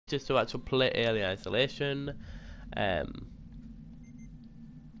just to actually play Alien Isolation. Um,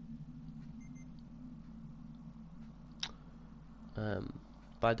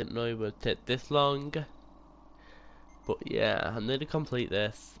 but I didn't know it would take this long. But yeah, I need to complete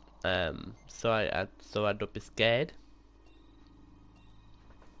this. So I don't be scared.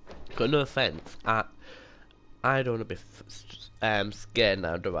 Got no offense. I don't want to be scared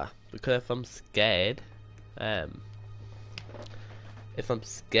now, do I? Because um, if I'm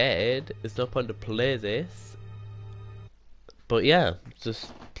scared, it's no point to play this. But yeah,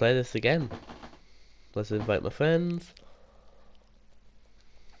 just play this again. Let's invite my friends.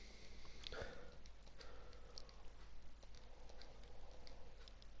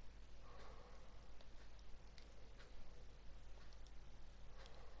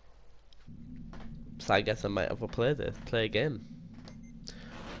 So I guess I might have to play again.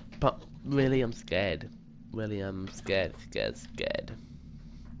 But really, I'm scared. Really, I'm scared.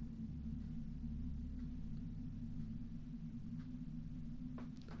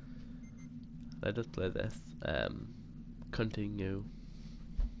 Let us play this. Continue.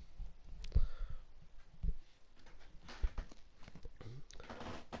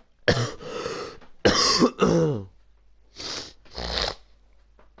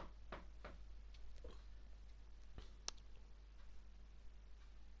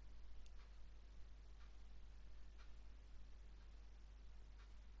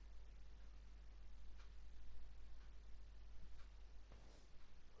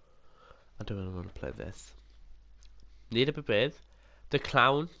 I don't really want to play this. Need to be prepared. The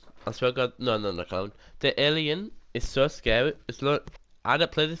clown. I swear to God, no, the clown. The alien is so scary. It's not. I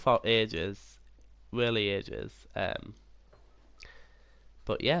had played this for ages, really ages.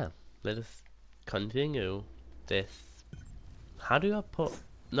 But yeah, let us continue this. How do I put?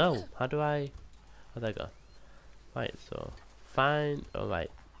 No, how do I? Where'd I go? Right, so fine. All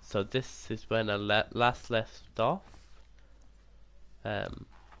right. So this is when I last left off. Um,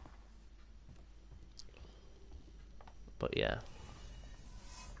 but yeah,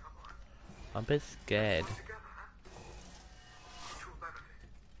 I'm a bit scared.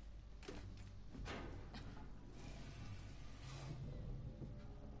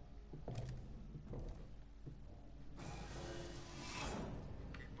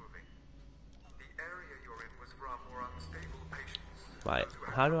 Right,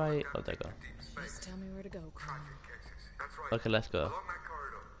 how do I? Oh, there I go. Just tell me where to go, Connor. Okay, let's go.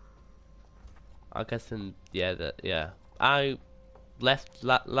 I guess yeah. I last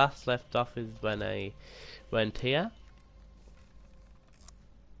left off is when I went here.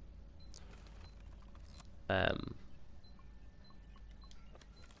 Um.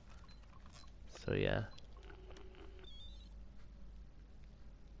 So yeah.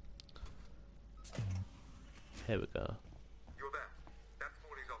 Here we go. You're there. That's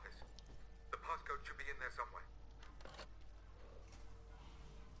Morley's office. The passcode should be in there somewhere.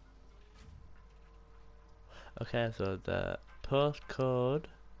 Okay, so the postcode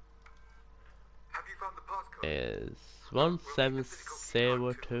Have you found the passcode? is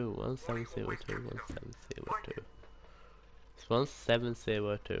 1702. 1702. 1702. It's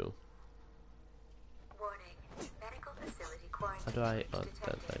 1702. Warning. Medical facility How quarantine do I? breach Oh, that's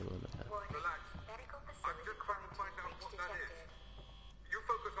detected. I want to. Warning. Relax. Medical I'm facility just trying to find out quarantine what that breach is. detected. You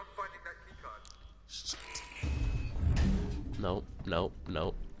focus on finding that keycard. No, no,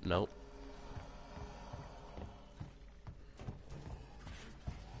 no, no.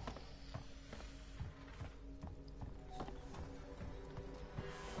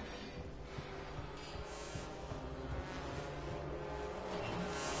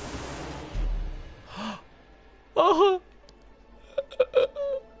 Oh!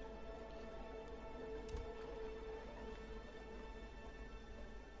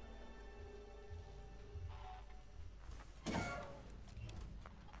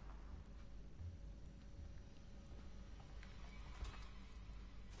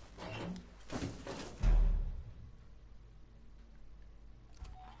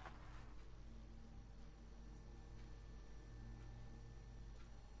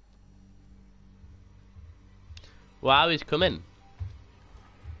 Wow, he's coming.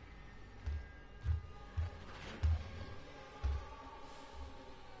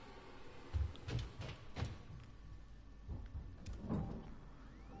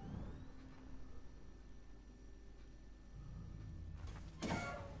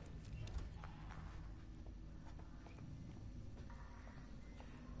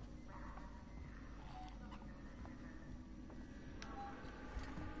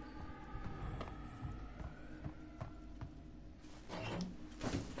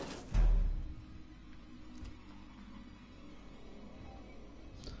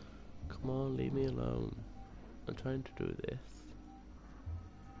 Come on, leave me alone. I'm trying to do this.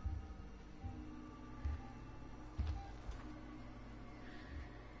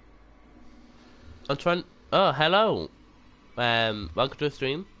 I'm trying. Oh, hello. Welcome to the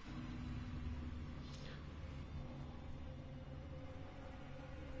stream.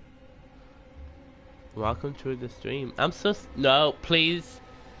 Welcome to the stream. I'm so no, please.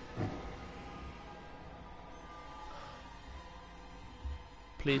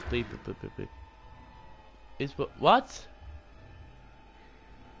 Please, please, please, please, please. Is what?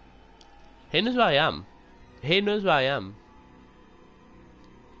 He knows where I am. He knows where I am.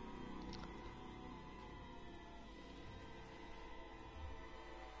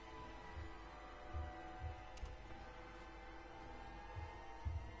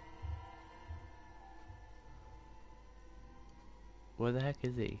 Where the heck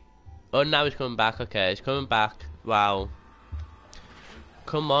is he? Oh, now he's coming back. Okay, he's coming back. Wow.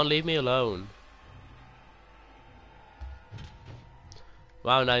 Come on, leave me alone.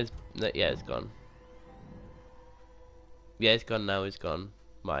 Wow, now he's... yeah, it's gone. Yeah, it's gone now, he's gone.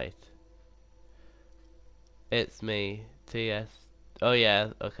 Right. It's me. TS. Oh,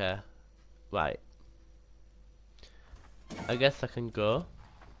 yeah, okay. Right. I guess I can go.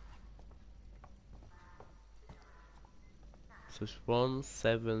 So it's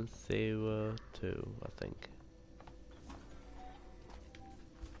 1702, I think.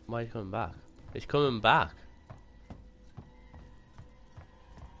 Why is he coming back? He's coming back.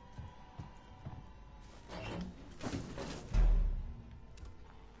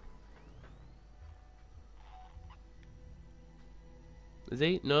 Is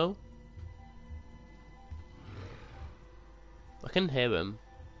he? No? I can hear him.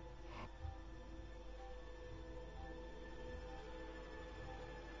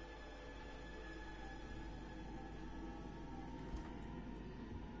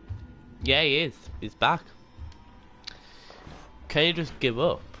 Yeah, he is. He's back. Can you just give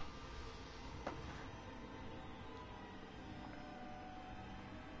up?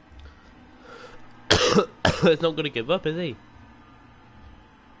 He's not gonna give up, is he?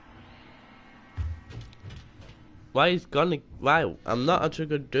 Why he's gonna... wow, I'm not actually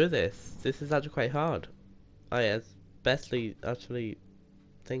gonna do this. This is actually quite hard. I bestly actually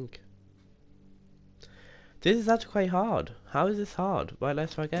think. This is actually quite hard. How is this hard? Right,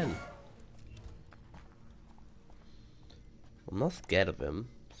 let's try again. I'm not scared of him,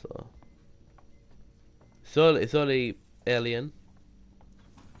 so... it's only alien.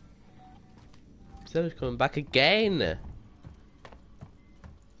 So he's coming back again!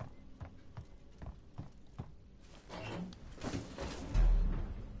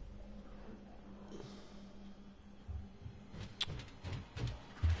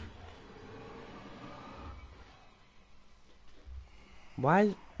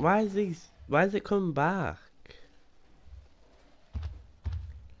 Why is it coming back?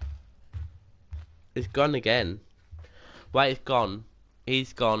 It's gone again. Right, it's gone.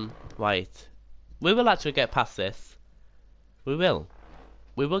 He's gone. Right. We will actually get past this. We will.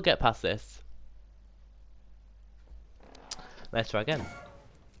 We will get past this. Let's try again.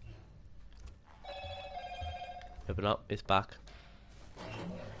 Maybe not. It's back.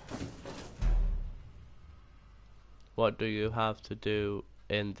 What do you have to do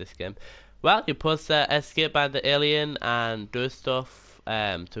in this game? Well, you press escape by the alien and do stuff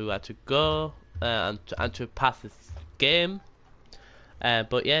to actually go and to pass this game.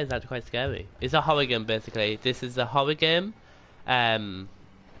 But yeah, it's actually quite scary. It's a horror game basically. This is a horror game.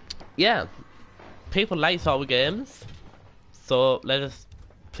 Yeah, people like horror games, so let's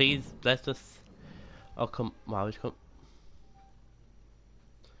just. Oh come! Wow, it's come.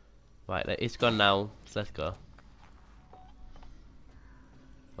 Right, it's gone now. So let's go.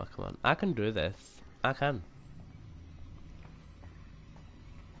 Oh, come on. I can do this. I can.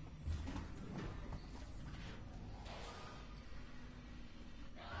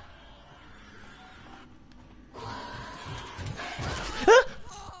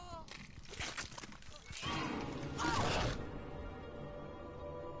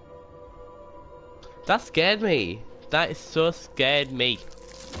 That scared me. That is so scared me.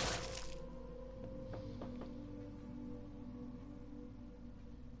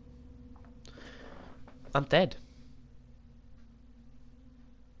 I'm dead.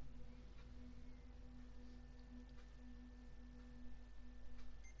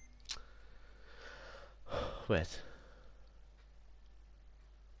 Wait.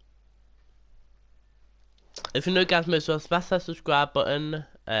 If you're new guys, make sure to smash that subscribe button.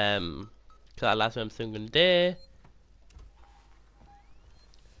 Cause that allows me every single day.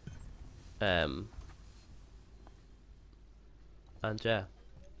 And yeah.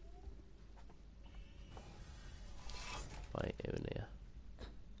 Right, in here.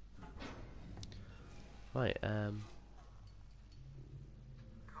 Right, right,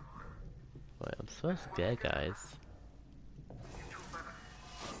 I'm so scared, guys. Mutual benefit.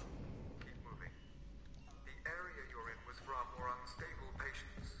 Keep moving. The area you're in was for our more unstable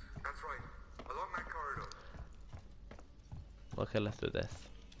patients. That's right. Along that corridor. Okay, let's do this.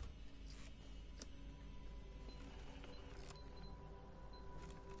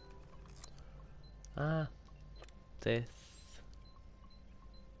 Ah, this.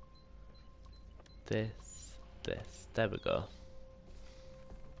 There we go.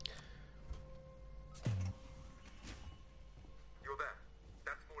 You're there.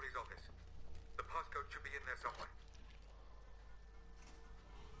 That's Morley's office. The passcode should be in there somewhere.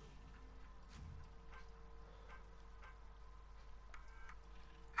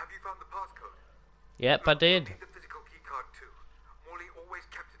 Have you found the passcode? Yep, I did. Need the physical key card too. Morley always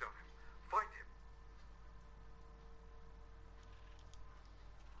kept it on him. Find him.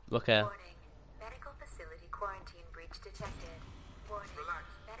 Okay. Warning. Medical facility quarantine breach detected. Warning. Relax.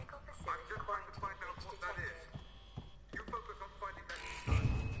 Medical I'm facility just trying to quarantine find out breach what that detected. is. You focus on finding that key card.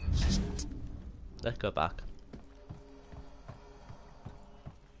 Let's go back.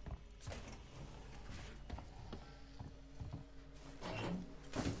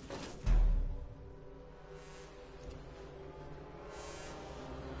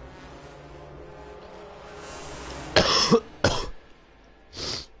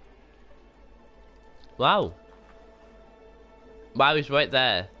 Wow. Wow, he's right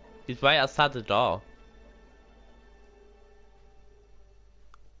there. He's right outside the door.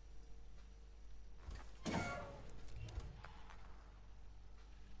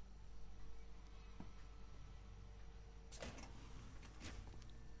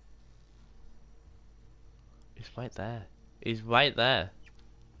 He's right there. He's right there.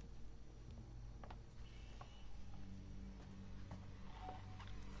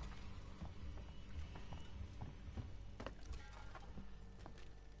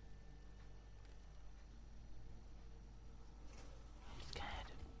 I'm scared.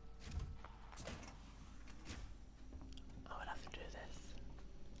 I would have to do this.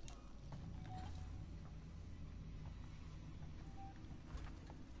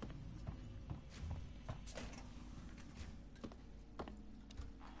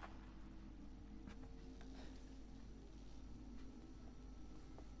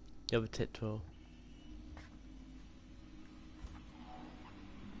 You have a tiptoe.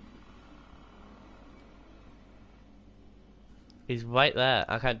 He's right there.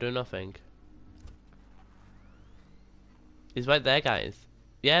 I can't do nothing. He's right there, guys.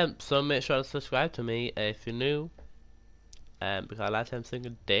 Yeah, so make sure to subscribe to me if you're new. Because I like every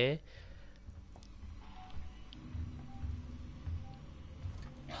single day.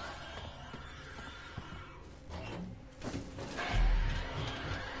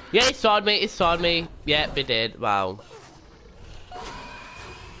 Yeah, he sawed me. He sawed me. Yep, he did. Wow.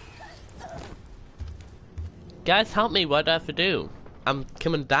 Guys, help me. What do I have to do? I'm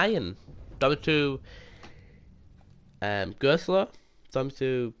coming dying. Do I have to go slow? Do I have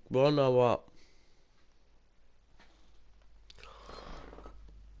to run or what?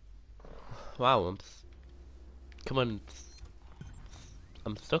 Wow, come on.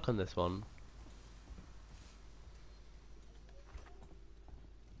 I'm stuck on this one.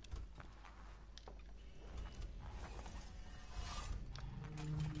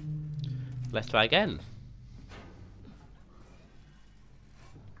 Let's try again.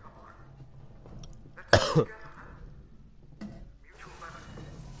 Mutual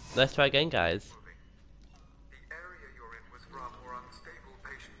benefit. Let's try again, guys. Moving. The area you're in was for our more unstable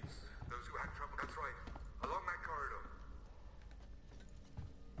patients. Those who had trouble. That's right. Along that corridor.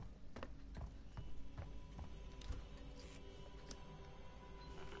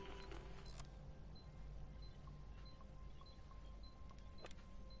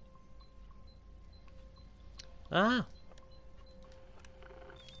 Ah.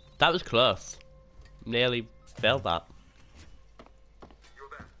 That was close. Nearly failed that. You're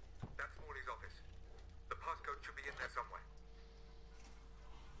there. That's Morley's office. The passcode should be in there somewhere.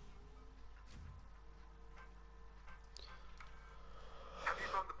 Have you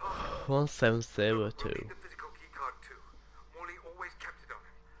found the passcode? 1702. We'll need the physical key card too. Morley always kept it on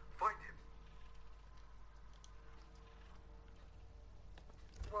him. Find him.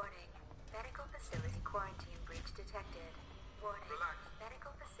 Warning. Medical facility quarantine breach detected. Warning. Relax.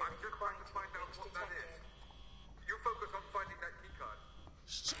 Medical I'm facility just trying to quarantine find out breach what that detected. is. You focus on finding that key card.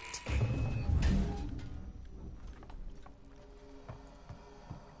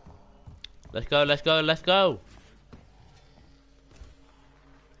 Let's go, let's go, let's go!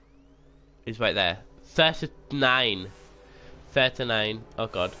 He's right there. 39. 39. Oh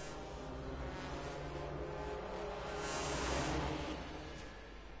god.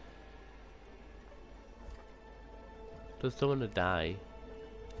 Does someone die?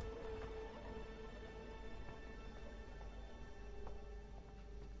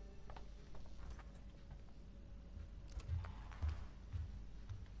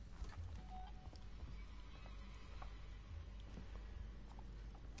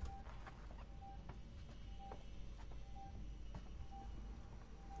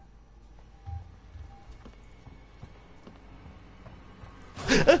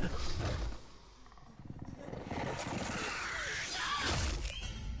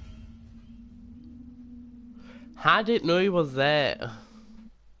 I didn't know he was there.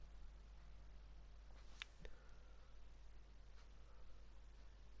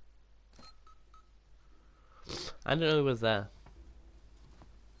 I didn't know he was there.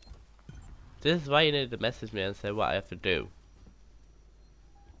 This is why you need to message me and say what I have to do.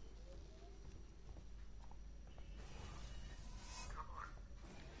 Come on.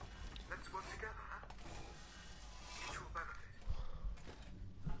 Let's work together, huh? Mutual benefit.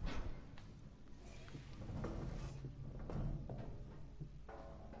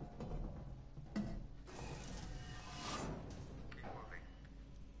 Keep moving.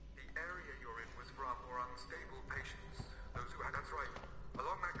 The area you're in was for our more unstable patients. Those who had... That's right.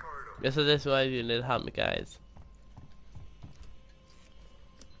 Along that corridor. This is this why you need to help me, guys.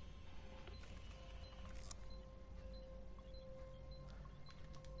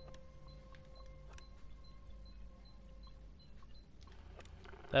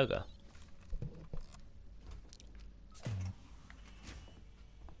 There we go.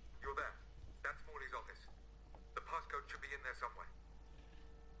 You're there. That's Morley's office. The passcode should be in there somewhere.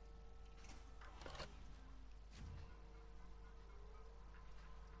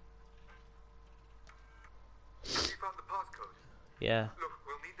 Have you found the passcode? Yeah. Look,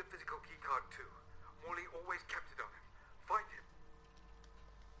 we'll need the physical keycard too. Morley always kept it on him. Find him.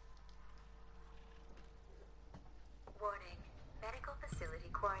 Warning. Medical facility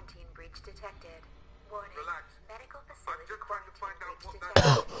quarantine breach detected. Warning. Relax. Medical I'm facility just trying to find out quarantine what breach that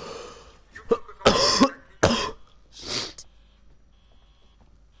detected. is. You focus on that keycard.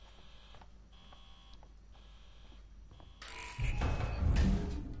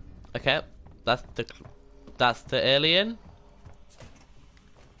 Okay. That's the alien.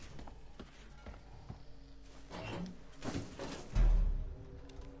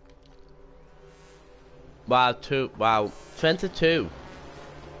 Wow, 22.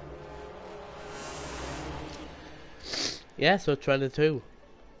 Yeah, so 22.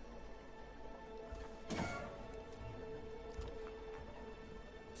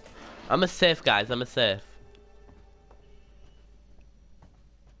 I'm a safe, guys. I'm a safe.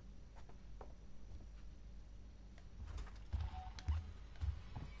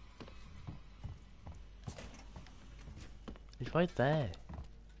 He's right there.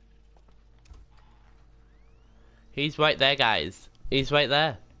 He's right there, guys. He's right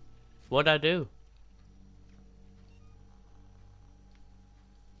there. What'd I do?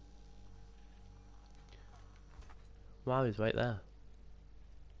 Wow, he's right there.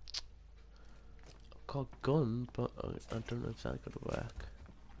 I've got a gun, but I don't know if that's gonna work.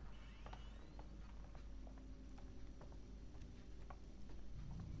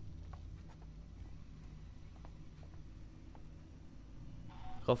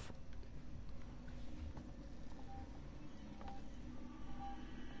 Go f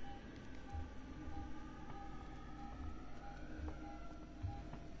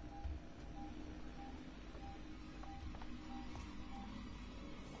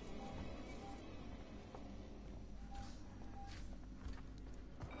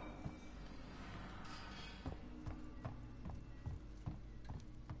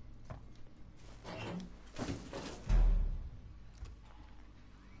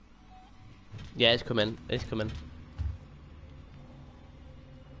Yeah, it's coming. It's coming.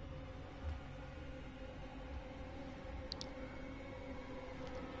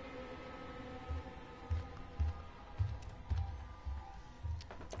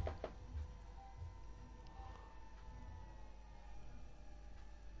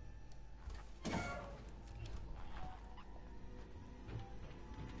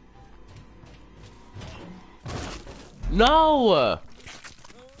 No!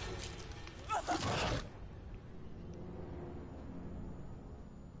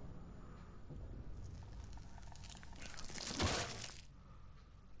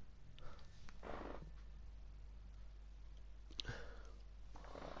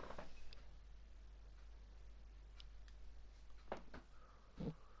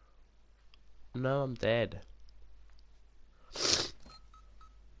 No, I'm dead.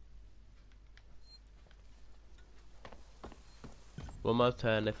 one more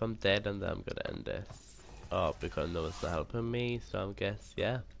turn. If I'm dead, and then I'm gonna end this. Oh, because no one's not helping me, so I guess,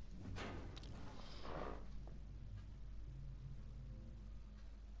 yeah.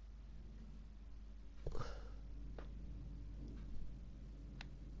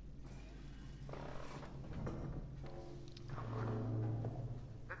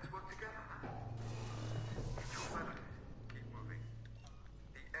 Let's work together, huh? You two better. Keep moving.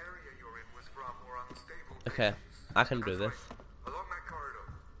 The area you're in was far more unstable Okay, patients. I can do That's this. right. Along that corridor.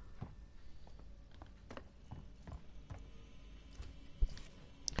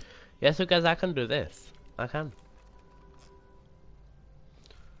 Yeah, so guys, I can do this. I can.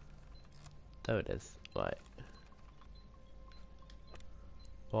 There it is. Right.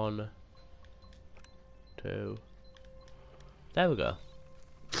 1, 2. There we go.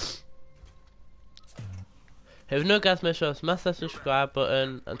 If you're new guys, make sure to smash that subscribe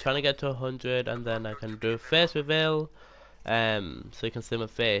button. I'm trying to get to 100, and then I can do face reveal. So you can see my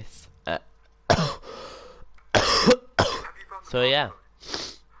face. Have you found the So yeah.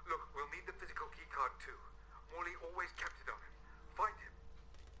 passcode? Look, we'll need the physical keycard too. Morley always kept it on him. Find him.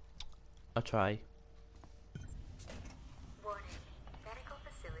 I'll try. Warning. Medical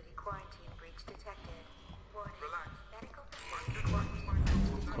facility quarantine breach detected. Warning. Relax. Medical My facility good luck.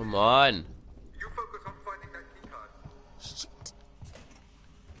 quarantine. Come on. You focus on finding that keycard. Shit.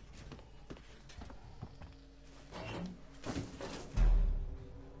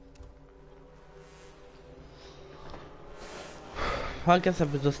 I guess I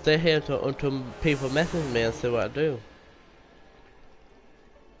will just stay here until people message me and see what I do.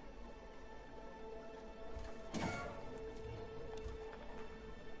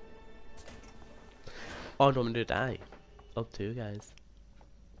 Oh, I don't want to die. Up to you guys.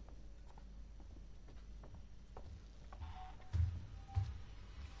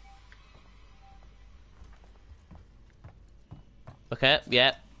 Okay,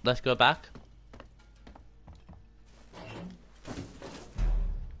 yeah, let's go back.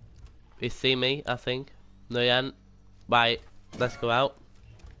 You see me, I think. No, you ain't. Right, let's go out.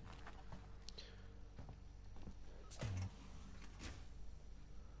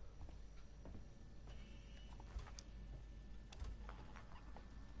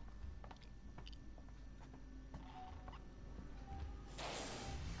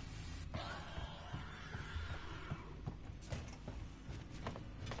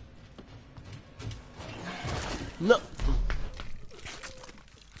 No.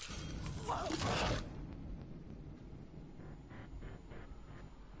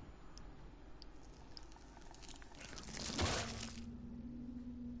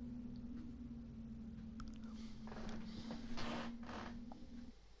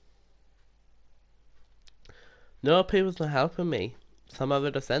 No, people's not helping me. So I'm over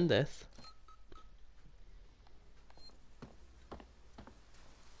to send this.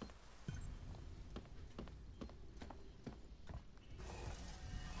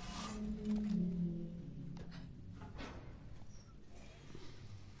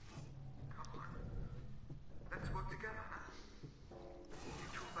 Let's work together, huh? You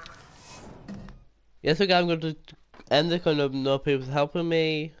two better. Yes, okay, I'm going to end it because no people's helping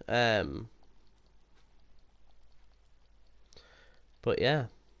me. But yeah.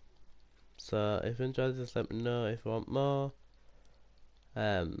 So if you enjoyed this, let me know if you want more.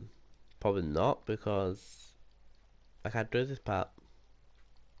 Probably not because I can't do this part.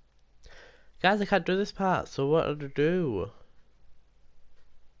 Guys, I can't do this part, so what do I do?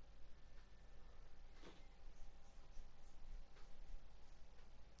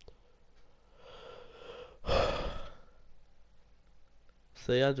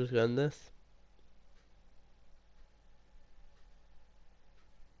 So yeah, I'll just go end this.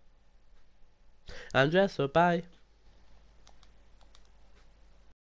 I'm Jess, so bye.